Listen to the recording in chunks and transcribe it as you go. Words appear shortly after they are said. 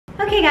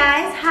Okay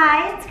guys,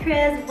 hi, it's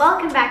Kryz.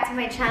 Welcome back to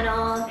my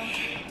channel.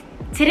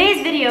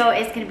 Today's video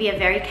is going to be a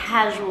very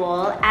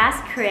casual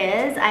Ask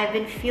Kryz. I've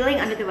been feeling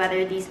under the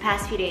weather these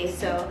past few days,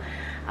 so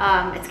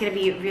it's going to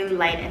be really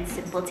light and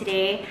simple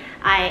today.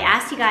 I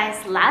asked you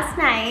guys last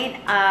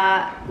night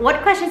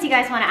what questions you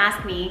guys want to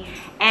ask me,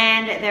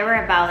 and there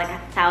were about like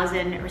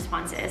 1,000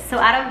 responses. So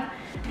out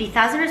of the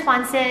 1,000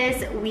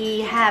 responses,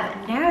 we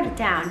have narrowed it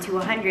down to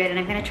 100, and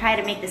I'm going to try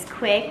to make this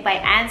quick by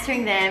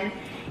answering them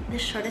the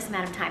shortest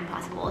amount of time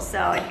possible.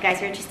 So if you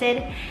guys are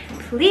interested,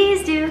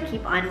 please do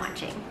keep on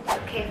watching.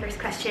 Okay, first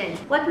question.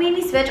 What made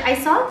me switch? I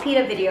saw a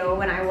PETA video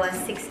when I was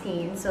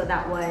 16, so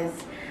that was,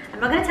 I'm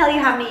not gonna tell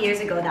you how many years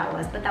ago that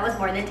was, but that was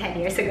more than 10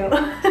 years ago.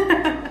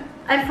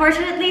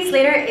 Unfortunately,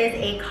 Slater is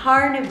a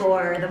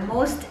carnivore, the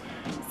most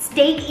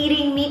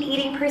steak-eating,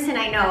 meat-eating person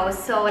I know,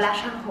 so wala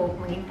siyang hope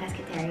maging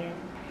pescatarian.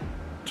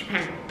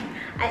 Japan.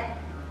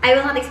 I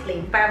will not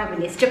explain, para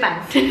mabilis.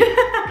 Japan.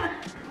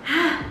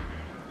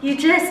 You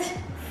just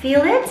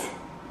feel it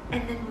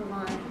and then move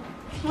on.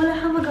 Wala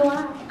kang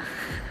magawa.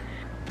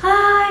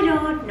 I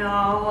don't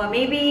know.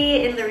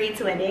 Maybe in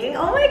Lorene's wedding.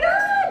 Oh my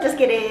god! Just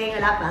kidding.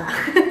 Wala pa.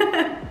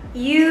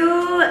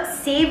 You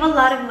save a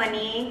lot of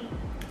money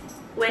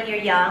when you're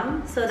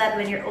young so that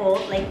when you're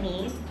old, like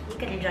me, you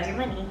can enjoy your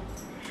money.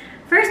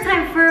 First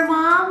time for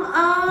mom.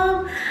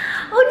 Oh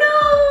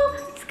no!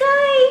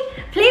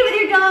 Sky! Play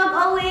with your dog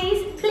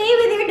always. Play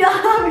with your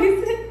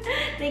dogs.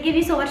 They give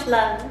you so much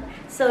love.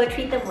 So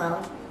treat them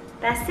well.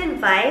 Best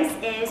advice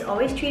is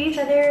always treat each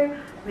other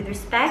with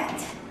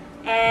respect,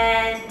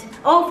 and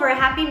for a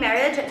happy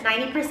marriage,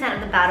 90%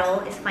 of the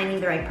battle is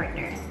finding the right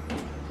partner.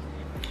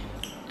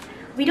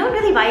 We don't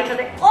really buy each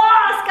other.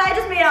 Oh, Sky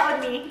just made out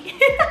with me.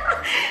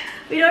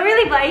 We don't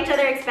really buy each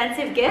other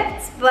expensive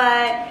gifts,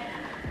 but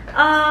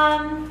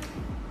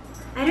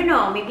I don't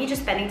know, maybe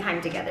just spending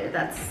time together,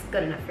 that's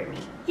good enough for me.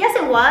 Yes,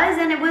 it was,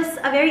 and it was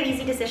a very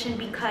easy decision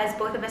because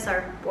both of us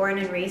are born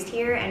and raised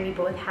here, and we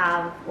both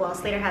have, well,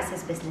 Slater has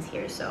his business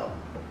here, so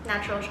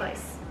natural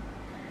choice.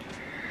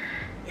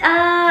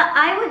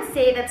 I would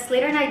say that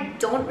Slater and I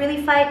don't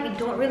really fight, we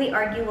don't really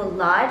argue a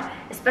lot,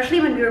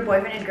 especially when we were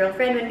boyfriend and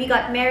girlfriend. When we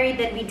got married,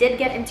 then we did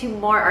get into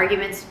more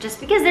arguments just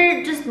because there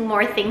are just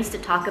more things to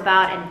talk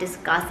about and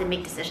discuss and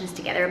make decisions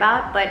together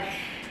about, but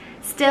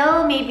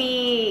still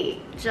maybe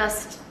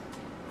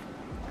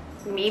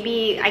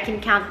I can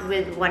count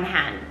with one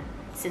hand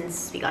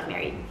since we got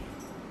married.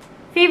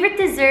 Favorite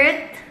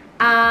dessert?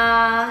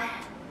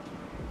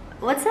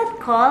 What's that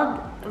called?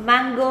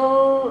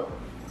 Mango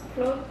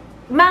float?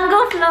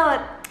 Mango float!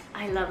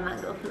 I love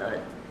mango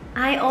float.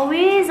 I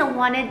always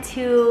wanted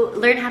to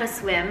learn how to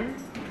swim.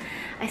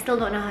 I still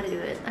don't know how to do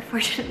it,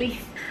 unfortunately.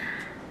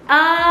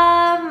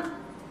 I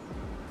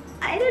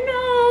don't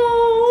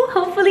know.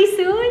 Hopefully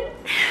soon.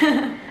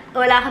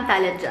 Wala akong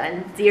talent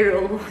dyan.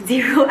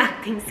 Zero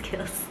acting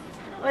skills.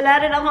 Wala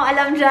rin akong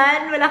alam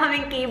dyan. Wala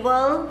kaming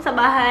cable sa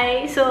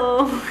bahay.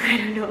 So, I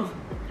don't know.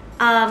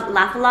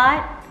 Laugh a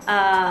lot.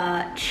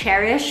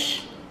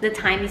 Cherish the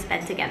time we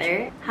spend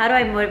together. How do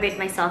I motivate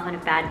myself on a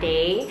bad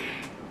day?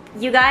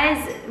 You guys,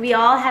 we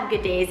all have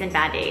good days and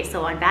bad days.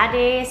 So on bad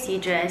days, you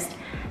just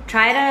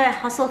try to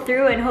hustle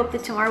through and hope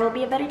that tomorrow will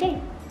be a better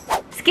day.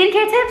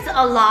 Skincare tips,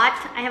 a lot.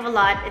 I have a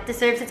lot. It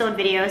deserves its own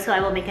video, so I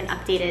will make an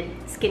updated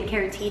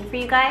skincare routine for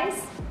you guys.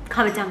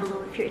 Comment down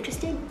below if you're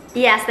interested.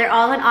 Yes, they're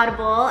all on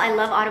Audible. I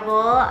love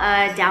Audible.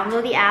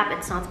 Download the app.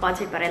 It's not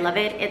sponsored, but I love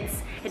it.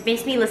 It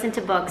makes me listen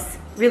to books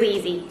really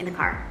easy in the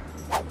car.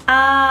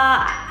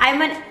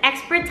 I'm an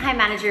expert time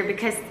manager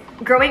because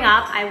growing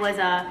up, I was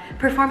a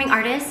performing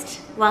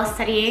artist while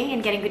studying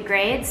and getting good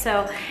grades,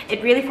 so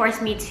it really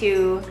forced me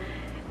to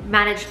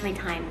manage my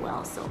time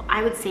well. So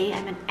I would say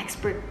I'm an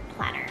expert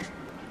planner.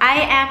 I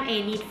am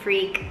a neat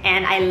freak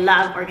and I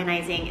love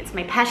organizing. It's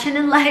my passion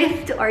in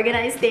life to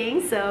organize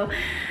things, so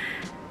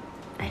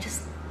I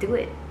just do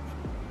it.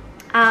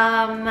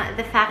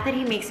 The fact that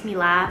he makes me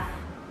laugh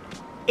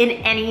in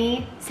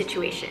any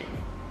situation.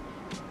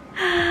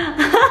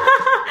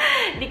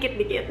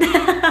 Dikit.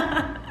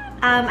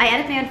 I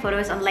edit my own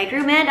photos on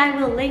Lightroom, and I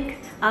will link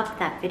up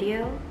that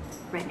video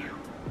right now.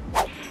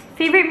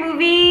 Favorite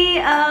movie?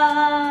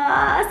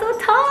 So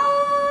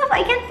tough.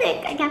 I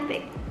can't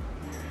pick.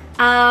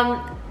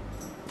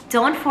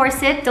 Don't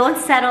force it, don't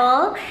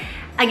settle.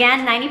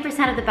 Again,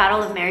 90% of the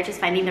battle of marriage is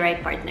finding the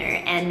right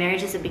partner, and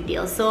marriage is a big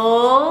deal.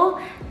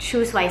 So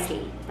choose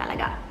wisely,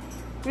 talaga.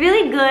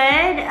 Really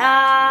good.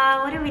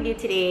 What did we do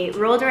today?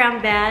 Rolled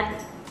around bed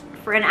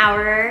for an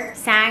hour,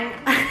 sang.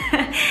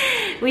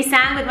 We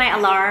sang with my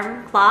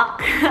alarm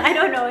clock. I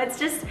don't know, it's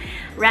just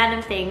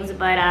random things,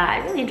 but I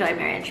really enjoy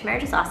marriage.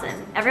 Marriage is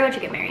awesome. Everyone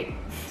should get married.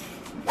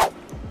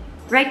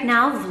 Right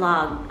now,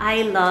 vlog.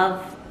 I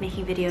love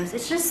making videos.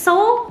 It's just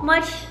so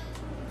much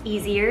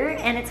easier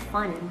and it's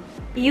fun.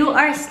 You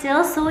are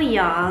still so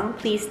young.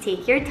 Please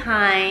take your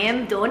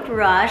time. Don't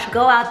rush.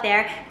 Go out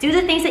there. Do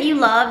the things that you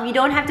love. You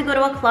don't have to go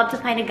to a club to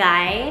find a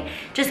guy.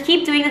 Just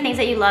keep doing the things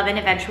that you love, and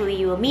eventually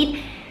you will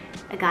meet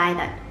a guy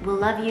that will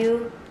love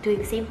you doing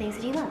the same things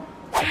that you love.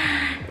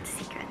 It's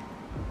a secret.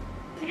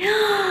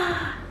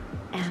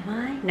 Am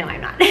I? No,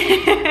 I'm not.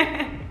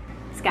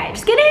 Sky,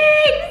 just kidding,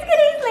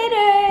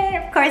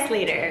 later. Of course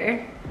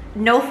later.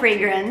 No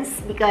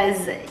fragrance,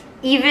 because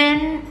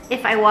even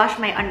if I wash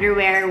my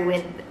underwear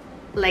with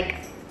like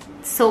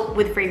soap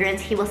with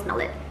fragrance, he will smell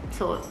it.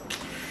 So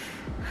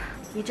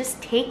you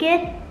just take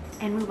it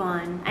and move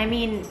on. I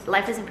mean,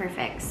 life isn't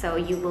perfect, so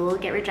you will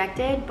get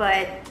rejected,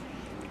 but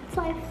it's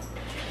life.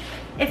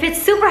 If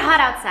it's super hot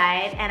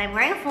outside and I'm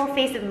wearing a full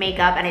face of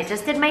makeup and I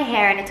just did my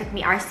hair and it took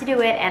me hours to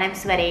do it and I'm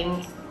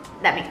sweating,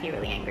 that makes me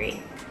really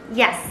angry.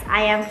 Yes,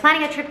 I am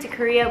planning a trip to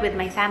Korea with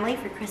my family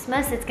for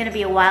Christmas. It's gonna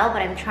be a while,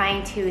 but I'm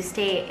trying to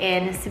stay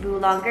in Cebu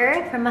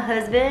longer for my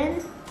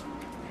husband.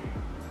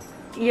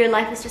 Your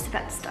life is just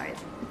about to start.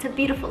 It's a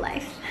beautiful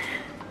life.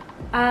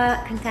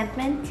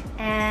 Contentment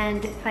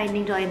and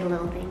finding joy in the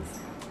little things.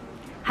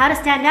 How to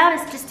stand out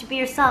is just to be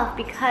yourself,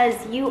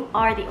 because you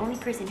are the only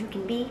person who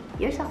can be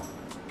yourself.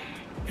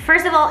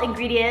 First of all,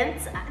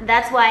 ingredients.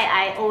 That's why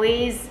I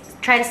always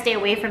try to stay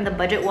away from the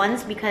budget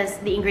ones, because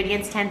the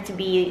ingredients tend to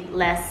be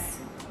less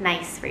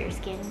nice for your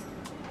skin.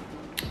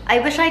 I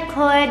wish I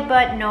could,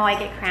 but no, I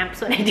get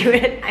cramps when I do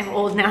it. I'm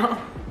old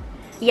now.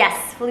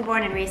 Yes, fully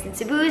born and raised in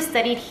Cebu,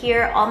 studied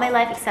here all my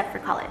life except for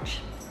college.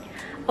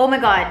 Oh my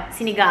god,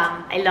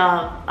 sinigang, I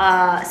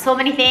love. So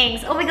many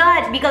things. Oh my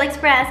god, Bicol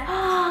Express.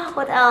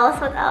 What else?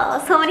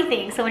 So many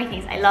things,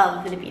 I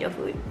love Filipino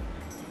food.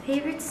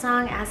 Favorite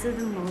song as of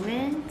the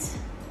moment?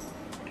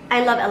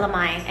 I love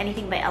LMI,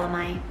 anything by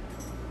LMI.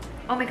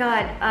 Oh my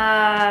god,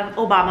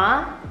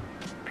 Obama,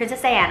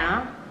 Princess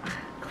Diana,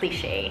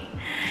 cliche,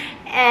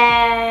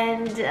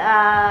 and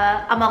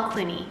Amal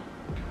Clooney.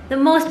 The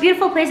most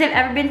beautiful place I've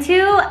ever been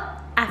to?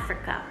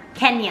 Africa,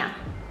 Kenya.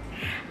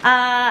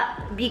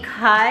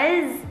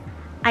 Because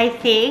I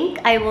think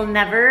I will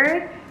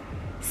never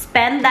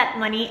spend that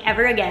money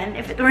ever again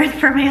if it weren't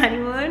for my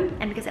honeymoon,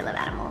 and because I love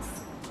animals.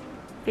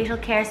 Facial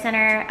care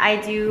center, I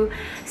do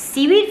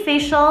seaweed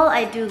facial,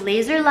 I do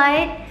laser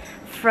light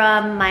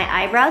from my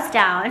eyebrows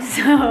down,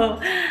 so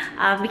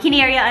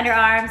bikini area,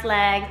 underarms,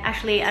 legs.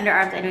 Actually,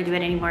 underarms I don't do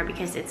it anymore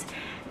because it's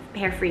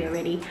hair free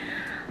already.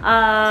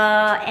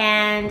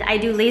 And I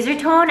do laser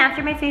tone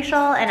after my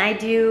facial, and I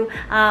do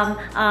oh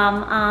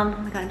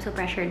my god, I'm so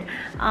pressured.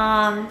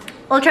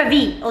 Ultra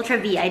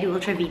V, I do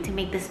Ultra V to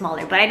make this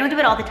smaller, but I don't do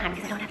it all the time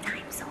because I don't have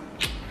time, so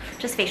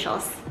just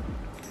facials.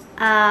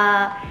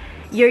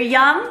 You're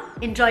young,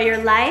 enjoy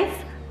your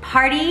life,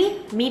 party,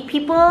 meet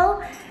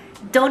people,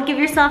 don't give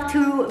yourself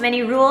too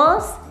many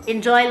rules,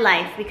 enjoy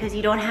life because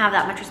you don't have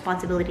that much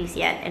responsibilities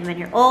yet, and when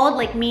you're old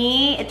like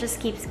me, it just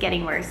keeps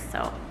getting worse.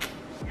 So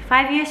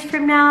 5 years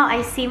from now,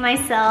 I see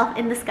myself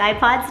in the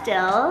skypod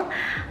still,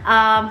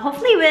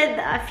 hopefully with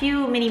a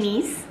few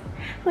mini-me's,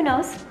 who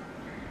knows.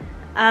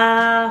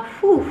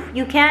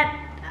 You can't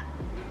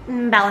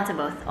balance them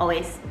both,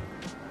 always.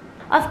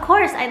 Of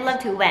course, I'd love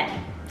to. When?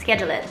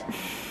 Schedule it.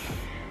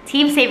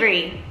 Team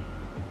Savory.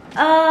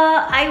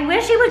 I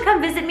wish you would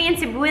come visit me in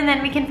Cebu and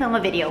then we can film a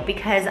video,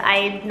 because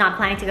I'm not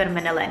planning to go to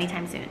Manila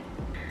anytime soon.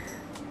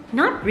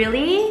 Not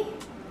really.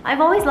 I've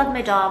always loved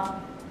my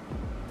job.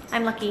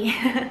 I'm lucky.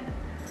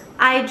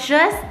 I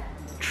just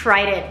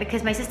tried it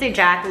because my sister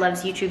Jack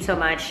loves YouTube so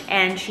much,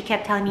 and she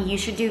kept telling me, you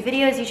should do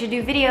videos, you should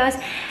do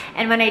videos.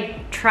 And when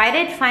I tried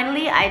it,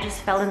 finally, I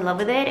just fell in love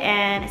with it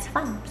and it's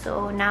fun.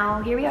 So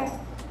now here we are.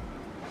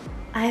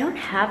 I don't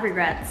have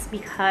regrets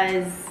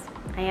because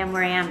I am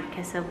where I am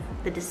because of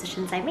the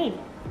decisions I made.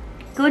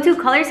 Go-to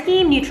color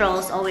scheme,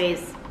 neutrals,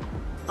 always.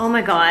 Oh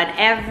my god,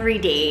 every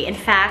day. In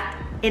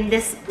fact, in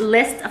this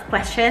list of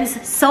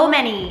questions, so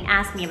many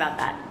asked me about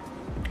that.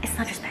 It's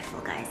not respectful,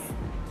 guys.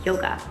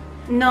 Yoga.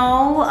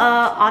 No,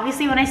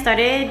 obviously when I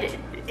started,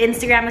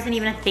 Instagram wasn't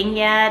even a thing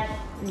yet.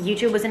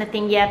 YouTube wasn't a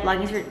thing yet.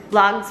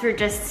 Vlogs were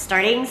just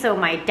starting. So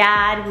my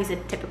dad, who's a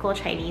typical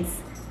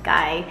Chinese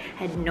guy,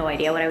 had no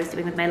idea what I was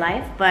doing with my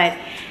life. But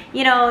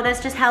you know,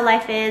 that's just how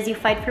life is. You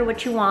fight for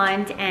what you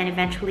want and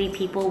eventually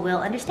people will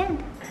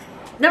understand.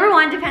 Number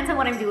one, depends on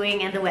what I'm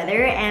doing and the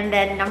weather. And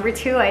then number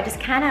two, I just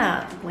kind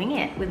of wing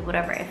it with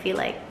whatever I feel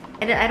like.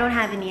 I don't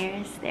have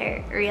veneers,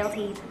 they're real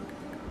teeth.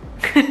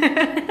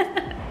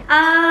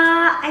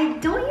 I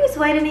don't use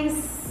whitening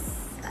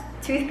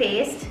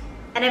toothpaste,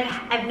 and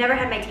I've never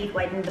had my teeth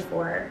whitened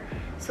before,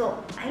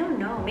 so I don't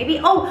know. Maybe,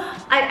 oh,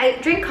 I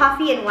drink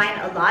coffee and wine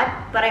a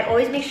lot, but I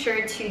always make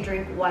sure to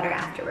drink water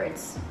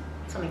afterwards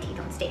so my teeth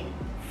don't stain.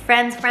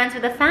 Friends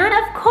with a fan?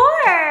 Of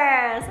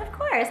course.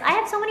 I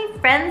have so many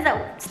friends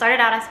that started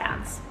out as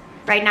fans.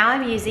 Right now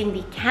I'm using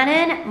the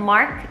Canon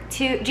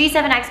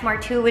G7X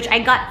Mark II, which I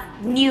got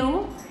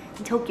new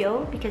in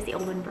Tokyo because the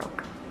old one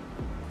broke.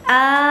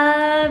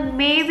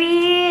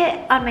 Maybe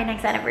on my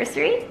next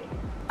anniversary.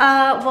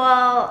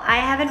 Well, I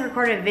haven't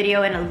recorded a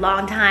video in a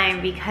long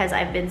time because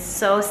I've been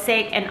so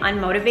sick and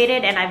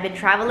unmotivated and I've been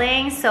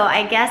traveling, so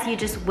I guess you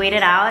just wait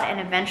it out and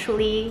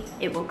eventually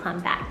it will come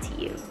back to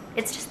you.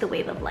 It's just the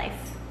wave of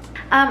life.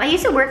 I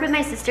used to work with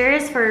my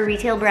sisters for a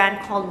retail brand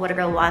called What a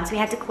Girl Wants. We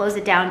had to close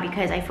it down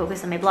because I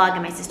focused on my blog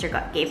and my sister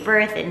gave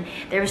birth and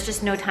there was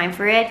just no time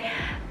for it.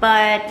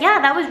 But yeah,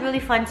 that was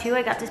really fun too.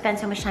 I got to spend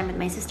so much time with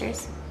my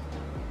sisters.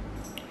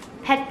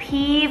 Pet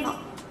peeve,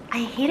 I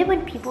hate it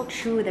when people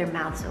chew their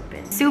mouths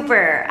open.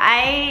 Super,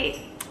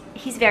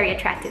 he's very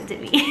attractive to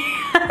me.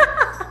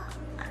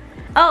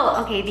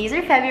 Oh, okay, these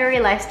are February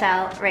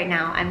lifestyle right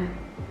now.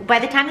 By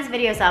the time this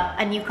video is up,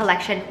 a new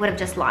collection would have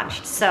just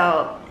launched,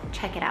 so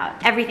check it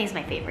out. Everything's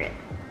my favorite.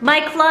 My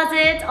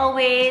closet,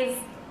 always,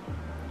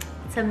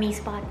 it's a me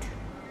spot.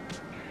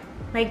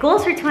 My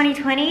goals for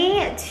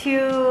 2020,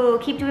 to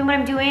keep doing what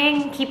I'm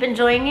doing, keep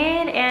enjoying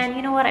it, and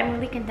you know what, I'm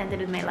really contented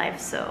with my life,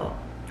 so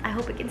I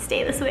hope it can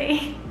stay this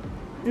way.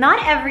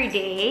 Not every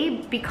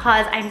day,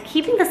 because I'm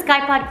keeping the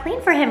skypod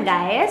clean for him,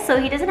 guys, so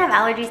he doesn't have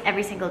allergies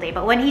every single day,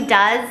 but when he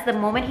does, the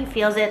moment he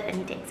feels it, then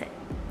he takes it.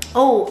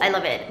 Oh, I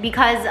love it,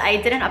 because I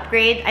didn't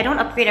upgrade. I don't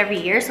upgrade every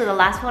year, so the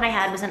last phone I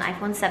had was an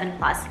iPhone 7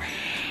 Plus.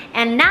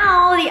 And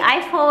now the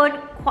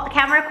iPhone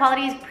camera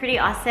quality is pretty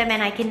awesome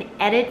and I can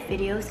edit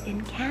videos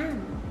in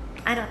cam.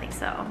 I don't think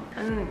so.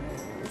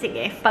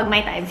 Sige, pag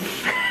may time.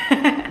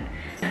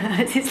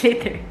 This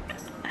later.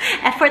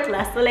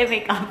 Effortless, wala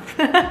makeup.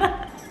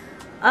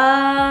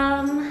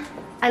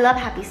 I love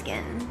happy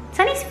skin.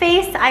 Sunny's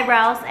face,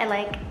 eyebrows, I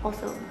like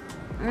also.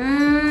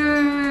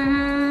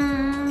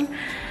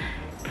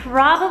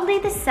 Probably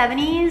the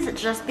 70s,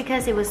 just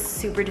because it was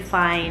super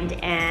defined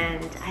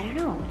and I don't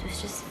know, it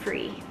was just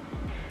free.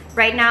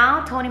 Right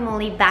now, Tony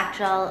Moly Back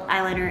Gel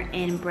Eyeliner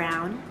in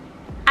brown.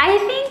 I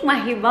think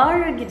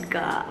mahibara gid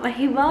ka.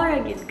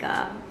 Mahibara gid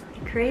ka.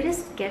 The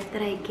greatest gift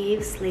that I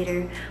gave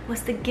Slater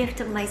was the gift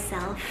of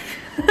myself.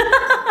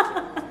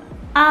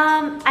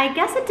 I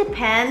guess it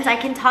depends. I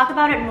can talk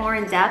about it more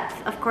in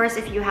depth. Of course,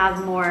 if you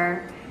have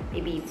more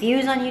maybe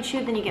views on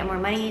YouTube, then you get more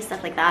money,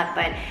 stuff like that.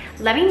 But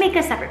let me make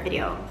a separate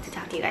video to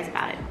talk to you guys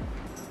about it.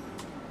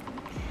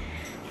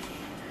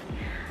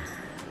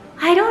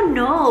 I don't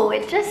know.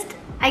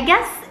 I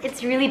guess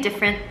it's really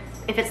different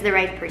if it's the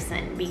right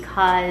person,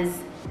 because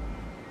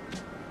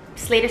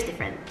Slater's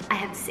different, I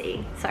have to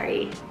say.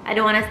 Sorry, I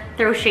don't want to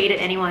throw shade at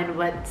anyone,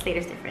 but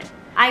Slater's different.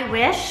 I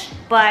wish,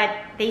 but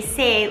they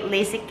say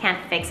LASIK can't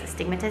fix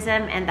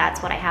astigmatism, and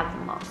that's what I have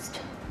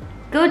most.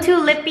 Go to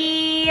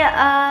lippy,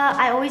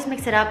 I always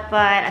mix it up,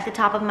 but at the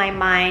top of my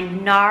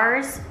mind,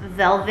 NARS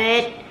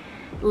Velvet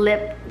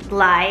Lip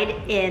Glide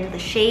in the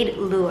shade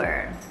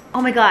Lure.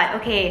 Oh my god,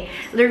 okay.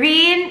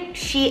 Lorene,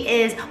 she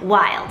is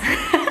wild.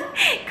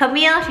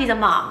 Camille, she's a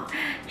mom.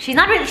 She's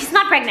not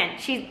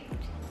pregnant.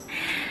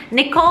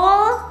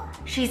 Nicole,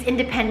 she's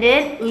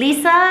independent.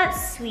 Lisa,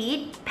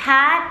 sweet.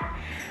 Pat,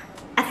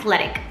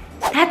 athletic.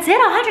 That's it,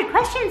 100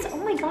 questions. Oh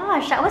my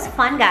gosh, that was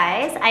fun,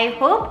 guys. I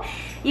hope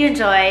you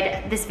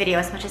enjoyed this video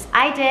as much as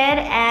I did,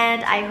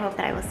 and I hope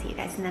that I will see you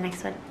guys in the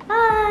next one.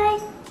 Bye!